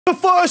The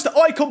first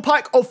icon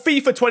pack of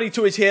FIFA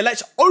 22 is here.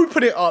 Let's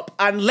open it up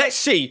and let's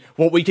see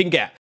what we can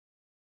get.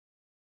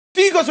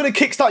 Do you guys want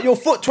to kickstart your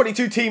FUT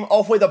 22 team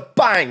off with a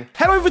bang?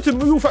 Head over to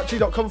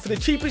moolfactory.com for the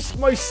cheapest,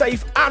 most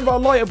safe and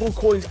reliable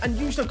coins and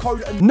use the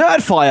code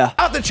NerdFire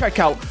at the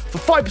checkout for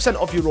 5%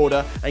 off your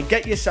order and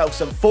get yourself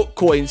some FUT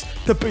coins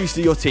to boost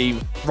your team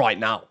right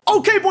now.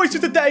 Okay boys, so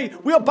today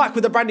we are back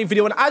with a brand new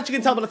video, and as you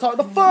can tell by the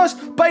title, the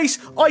first base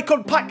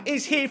icon pack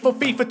is here for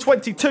FIFA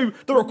 22.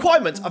 The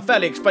requirements are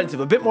fairly expensive,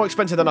 a bit more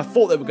expensive than I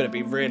thought they were going to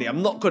be, really,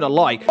 I'm not going to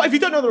lie. But if you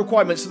don't know the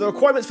requirements, so the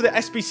requirements for the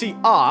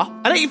SBC are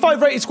an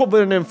 85 rated squad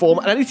with an inform,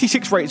 and an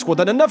 86 rated squad,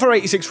 then another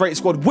 86 rated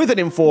squad with an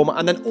inform,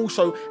 and then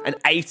also an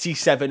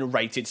 87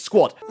 rated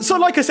squad. So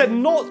like I said,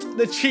 not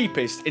the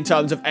cheapest in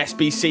terms of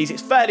SBCs.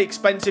 It's fairly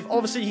expensive.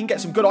 Obviously, you can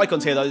get some good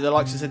icons here, though, the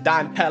likes of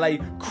Zidane, Pele,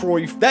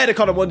 Cruyff. They're the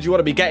kind of ones you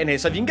want to be getting here.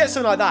 So if you can get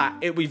something like that,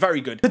 it'll be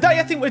very good. Today,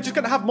 I think we're just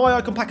going to have my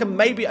icon pack and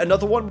maybe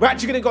another one. We're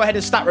actually going to go ahead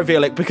and stat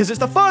reveal it because it's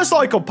the first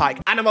icon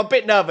pack, and I'm a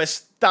bit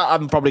nervous that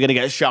I'm probably going to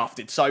get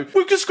shafted. So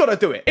we've just got to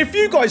do it. If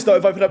you guys, though,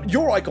 have opened up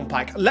your icon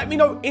pack, let me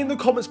know in the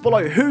comments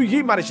below who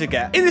you managed to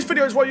get. In this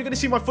video as well, you're going to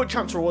see my FUT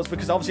Champs rewards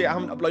because obviously I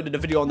haven't uploaded a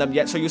video on them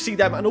yet. So you'll see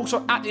them. And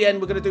also at the end,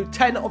 we're going to do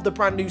 10 of the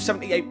brand new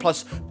 78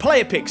 plus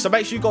player picks. So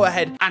make sure you go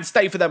ahead and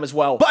stay for them as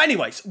well. But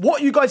anyways,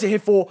 what you guys are here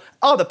for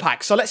are the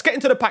packs. So let's get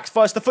into the packs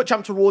first, the FUT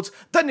Champs rewards,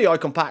 then the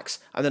icon packs,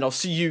 and then I'll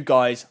see you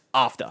guys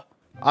after.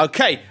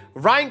 Okay,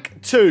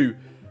 rank 2.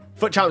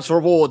 FUT Champs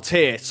rewards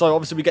here. So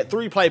obviously we get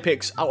 3 player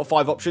picks out of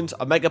 5 options.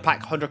 A mega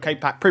pack, 100k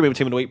pack, premium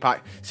team of the week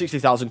pack,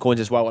 60,000 coins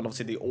as well. And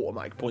obviously the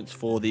automatic points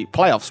for the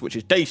playoffs, which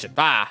is decent.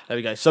 There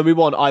we go. So we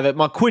want either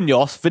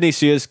Marquinhos,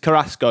 Vinicius,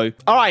 Carrasco.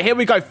 All right, here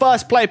we go.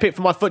 First player pick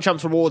for my FUT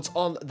Champs rewards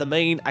on the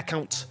main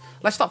account.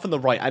 Let's start from the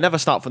right. I never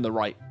start from the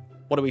right.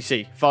 What do we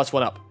see? First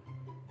one up.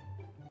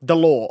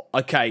 Delort.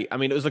 Okay, I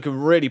mean, it was looking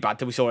really bad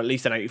till we saw at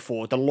least an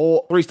 84.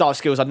 Delort, 3-star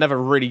skills. I'd never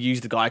really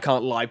used the guy, I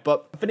can't lie.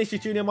 But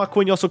Vinicius Jr.,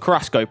 Marquinhos or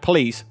Carrasco,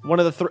 please. One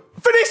of the 3.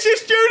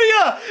 Vinicius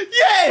Jr.!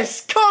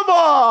 Yes! Come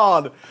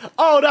on!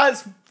 Oh,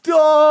 that's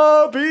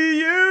W's!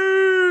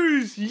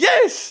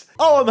 Yes!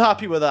 Oh, I'm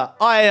happy with that.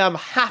 I am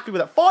happy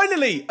with that.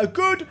 Finally, a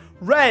good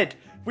red.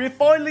 We've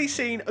finally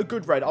seen a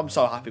good red. I'm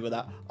so happy with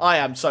that. I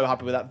am so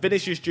happy with that.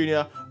 Vinicius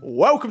Jr.,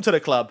 welcome to the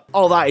club.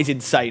 Oh, that is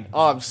insane.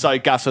 Oh, I'm so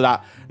gassed with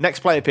that.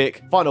 Next player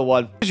pick, final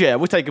one. Yeah,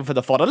 we're taking for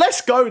the fodder.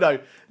 Let's go, though.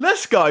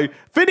 Let's go.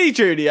 Vinny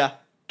Jr.,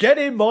 get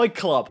in my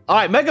club. All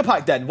right, mega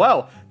pack then.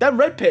 Well, them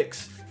red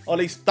picks, or at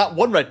least that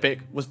one red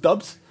pick was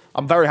dubs.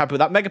 I'm very happy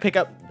with that. Mega pick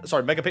up.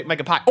 Sorry, mega pick,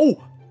 mega pack.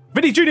 Oh,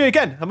 Vinny Jr.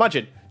 again.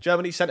 Imagine.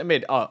 Germany centre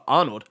mid. Oh,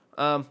 Arnold.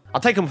 I'll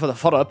take him for the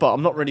fodder, but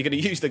I'm not really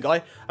going to use the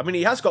guy. I mean,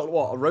 he has got,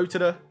 what, a road to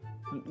the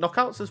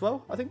knockouts as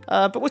well, I think.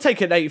 But we're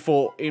taking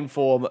 84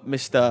 inform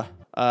Mr.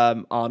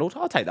 Arnold.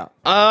 I'll take that.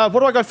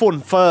 What do I go for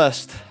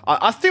first?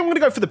 I think I'm going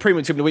to go for the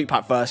premium team of the week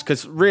pack first,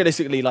 because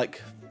realistically,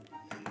 like,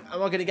 am I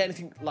going to get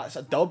anything like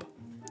a dub?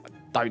 I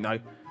don't know.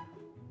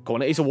 Go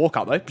on, it is a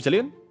walkout though.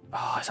 Brazilian.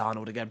 Oh, it's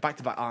Arnold again.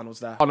 Back-to-back Arnolds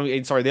there.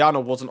 Sorry, the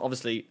Arnold wasn't,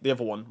 obviously, the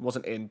other one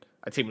wasn't in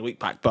a Team of the Week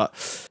pack, but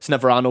it's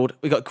never Arnold.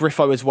 We got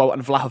Griffo as well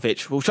and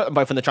Vlahovic. We'll shut them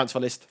both on the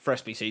transfer list for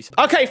SBCs.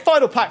 Okay,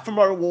 final pack from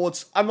my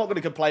rewards. I'm not going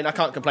to complain. I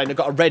can't complain. I've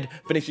got a red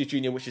Vinicius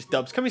Jr., which is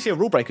dubs. Can we see a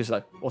Rule Breakers,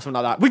 though? Or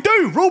something like that? We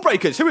do! Rule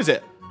Breakers! Who is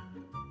it?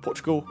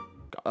 Portugal.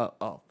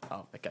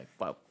 Okay,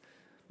 well.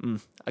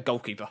 A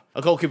goalkeeper.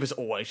 A goalkeeper's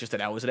always just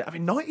an L, isn't it? I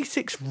mean,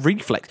 96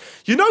 reflex.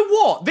 You know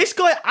what? This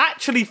guy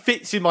actually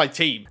fits in my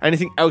team.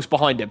 Anything else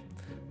behind him?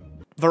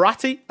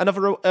 Verratti, another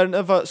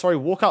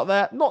walkout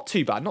there. Not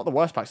too bad, not the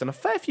worst packs, and a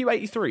fair few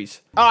 83s.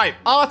 All right,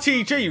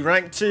 RTG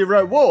rank 2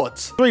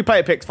 rewards. 3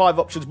 player picks, 5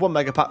 options, 1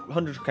 mega pack,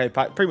 100k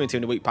pack, premium team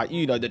of the week pack.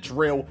 You know the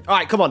drill. All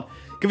right, come on,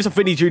 give us a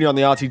Vinny Jr. on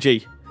the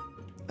RTG.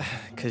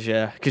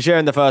 Kjaer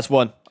in the first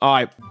one. All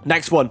right,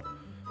 next one.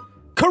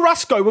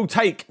 Carrasco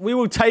we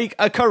will take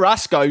a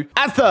Carrasco.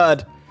 And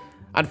third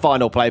and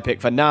final player pick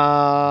for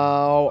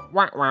now.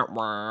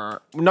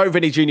 No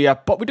Vinny Jr.,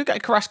 but we do get a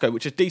Carrasco,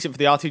 which is decent for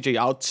the RTG.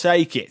 I'll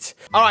take it.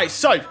 All right,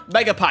 so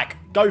mega pack,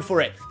 go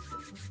for it.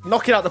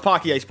 Knock it out the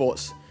park, EA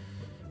Sports.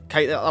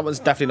 Okay, that one's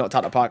definitely knocked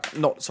out the park.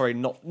 Not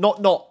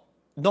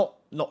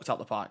knocked out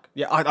the park.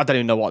 Yeah, I don't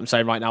even know what I'm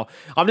saying right now.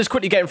 I'm just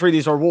quickly getting through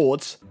these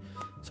rewards.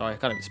 Sorry, I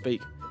can't even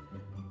speak.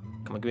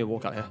 Come on, give me a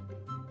walkout here.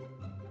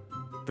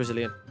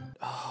 Brazilian.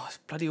 Oh, it's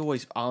bloody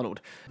always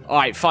Arnold. All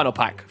right, final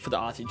pack for the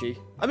RTG.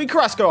 I mean,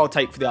 Carrasco I'll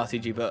take for the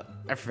RTG, but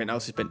everything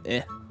else has been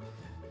eh.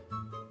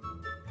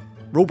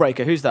 Rule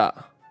Breaker, who's that?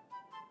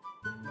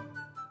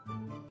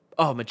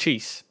 Oh,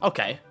 Machis.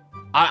 Okay.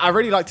 I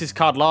really liked his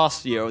card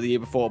last year or the year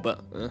before,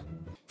 but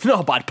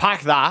not a bad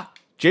pack, that.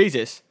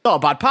 Jesus. Not a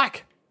bad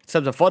pack in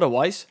terms of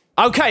fodder-wise.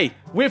 Okay,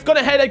 we've gone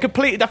ahead and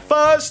completed the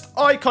first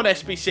icon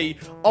SBC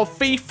of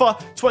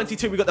FIFA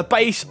 22. We got the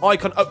base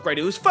icon upgrade.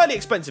 It was fairly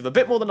expensive, a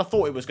bit more than I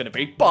thought it was going to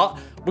be, but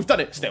we've done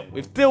it still.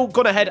 We've still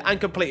gone ahead and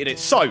completed it.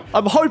 So,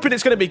 I'm hoping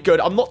it's going to be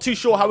good. I'm not too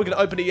sure how we're going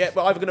to open it yet,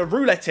 but either going to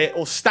roulette it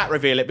or stat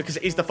reveal it because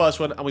it is the first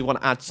one and we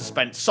want to add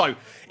suspense. So,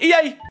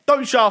 EA,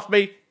 don't shaft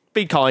me.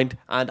 Be kind,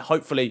 and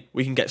hopefully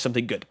we can get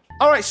something good.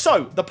 All right,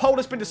 so the poll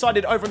has been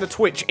decided over on the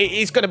Twitch. It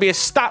is going to be a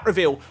stat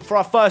reveal for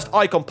our first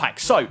icon pack.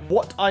 So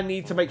what I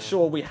need to make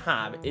sure we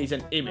have is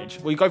an image.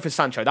 We go for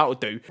Sancho. That will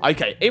do.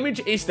 Okay, image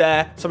is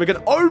there. So we're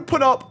going to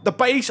open up the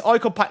base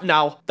icon pack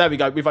now. There we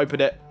go. We've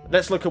opened it.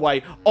 Let's look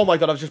away. Oh my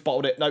God, I've just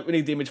bottled it. No, we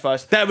need the image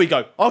first. There we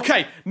go.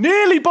 Okay,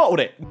 nearly bottled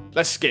it.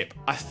 Let's skip.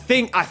 I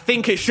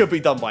think it should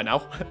be done by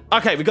now.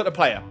 Okay, we got the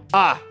player.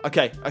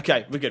 Okay.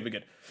 We're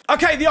good.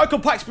 Okay, the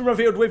icon pack's been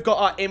revealed. We've got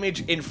our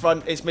image in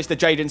front. It's Mr.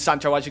 Jadon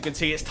Sancho, as you can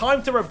see. It's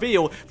time to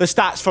reveal the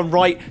stats from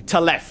right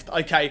to left.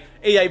 Okay,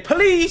 EA,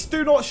 please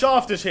do not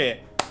shaft us here.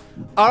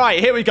 All right,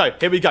 here we go.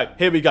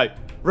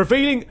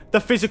 Revealing the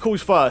physicals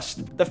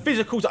first. The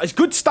physicals is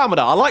good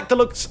stamina. I like the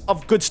looks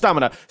of good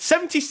stamina.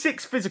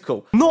 76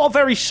 physical. Not a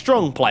very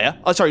strong player.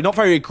 Oh, sorry, not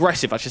very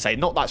aggressive, I should say.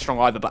 Not that strong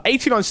either, but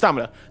 89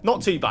 stamina.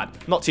 Not too bad.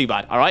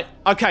 All right.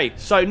 Okay,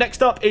 so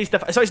next up is...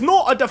 So it's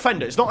not a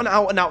defender. It's not an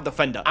out-and-out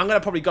defender. I'm going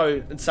to probably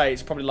go and say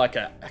it's probably like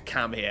a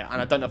cam here,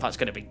 and I don't know if that's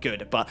going to be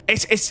good, but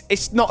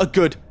it's not a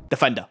good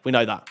defender. We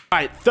know that. All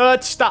right,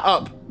 third stat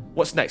up.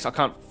 What's next? I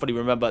can't fully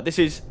remember. This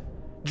is...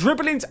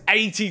 Dribbling's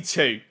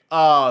 82.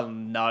 Oh,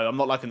 no. I'm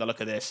not liking the look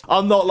of this.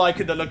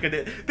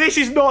 This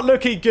is not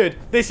looking good.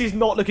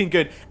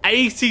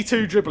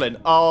 82 dribbling.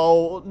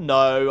 Oh,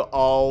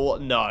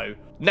 no.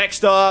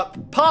 Next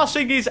up,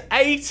 passing is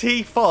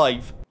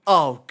 85.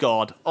 Oh,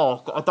 God.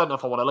 I don't know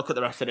if I want to look at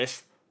the rest of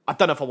this.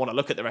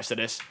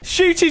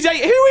 Shooting's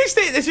 8. Who is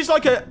this? This is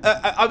like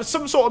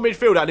some sort of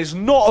midfielder, and it's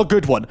not a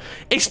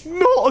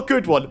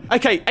good one.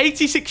 Okay,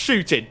 86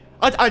 shooting.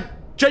 I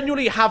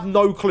genuinely have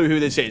no clue who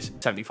this is.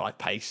 75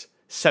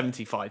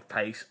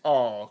 pace.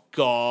 Oh,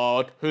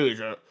 God. Who is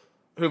it?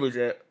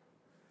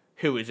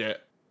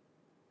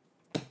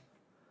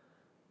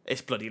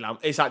 It's bloody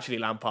It's actually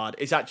Lampard.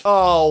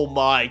 Oh,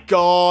 my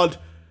God.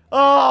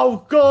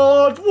 Oh,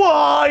 God.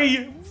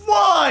 Why?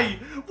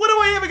 When am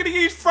I ever going to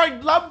use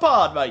Frank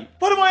Lampard, mate?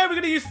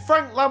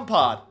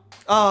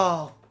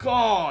 Oh,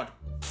 God.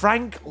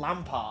 Frank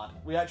Lampard.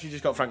 We actually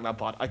just got Frank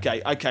Lampard.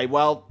 Okay,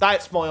 well,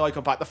 that's my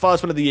icon pack. The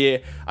first one of the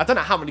year. I don't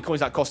know how many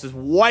coins that cost us.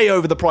 Way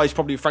over the price,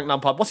 probably, Frank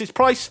Lampard. What's his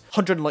price?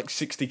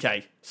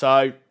 160k.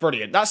 So,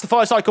 brilliant. That's the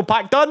first icon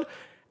pack done.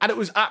 And it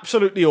was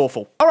absolutely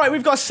awful. All right,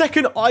 we've got a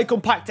second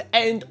icon pack to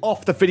end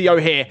off the video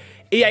here.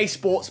 EA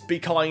Sports, be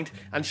kind,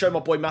 and show my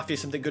boy Matthew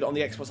something good on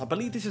the Xbox. I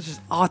believe this is his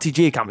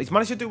RTG account. He's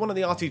managed to do one on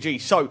the RTG.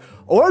 So,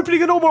 we're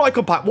opening a normal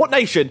icon pack. What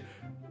nation?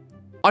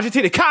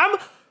 Argentina. Cam?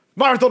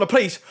 Maradona,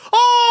 please.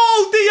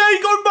 Oh,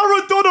 Diego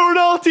Maradona and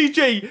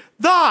RTG.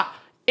 That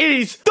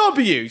is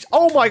W's.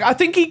 Oh my, I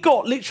think he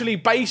got literally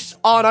base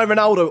Arno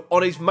Ronaldo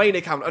on his main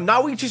account, and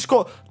now he just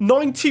got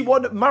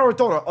 91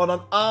 Maradona on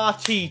an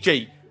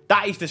RTG.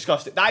 That is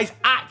disgusting. That is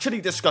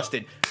actually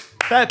disgusting.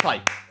 Fair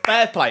play.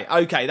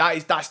 Okay,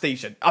 that's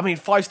decent. I mean,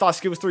 5-star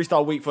skills,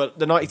 3-star weak for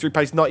the 93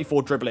 pace,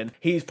 94 dribbling.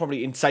 He's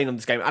probably insane on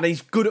this game, and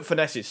he's good at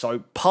finesses,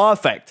 so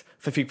perfect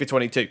for FIFA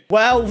 22.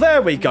 Well,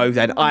 there we go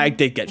then. I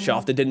did get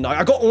shafted, didn't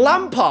I? I got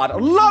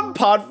Lampard.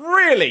 Lampard,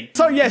 really?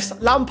 So yes,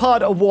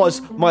 Lampard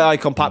was my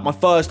icon pack, my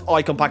first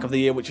icon pack of the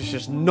year, which is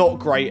just not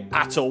great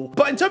at all.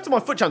 But in terms of my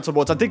FUT Champs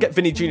awards, I did get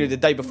Vinny Jr. the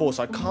day before,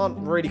 so I can't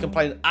really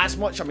complain as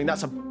much. I mean,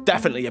 that's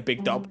definitely a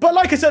big dub. But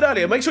like I said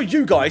earlier, make sure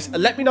you guys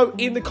let me know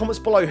in the comments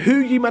below who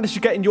you managed to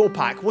get in your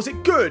pack. Was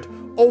it good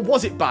or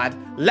was it bad?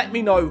 Let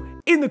me know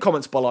in the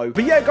comments below.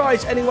 But yeah,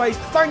 guys, anyways,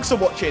 thanks for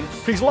watching.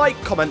 Please like,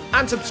 comment,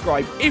 and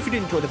subscribe if you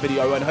did enjoy the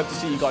video, and I hope to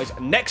see you guys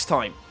next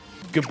time.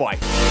 Goodbye.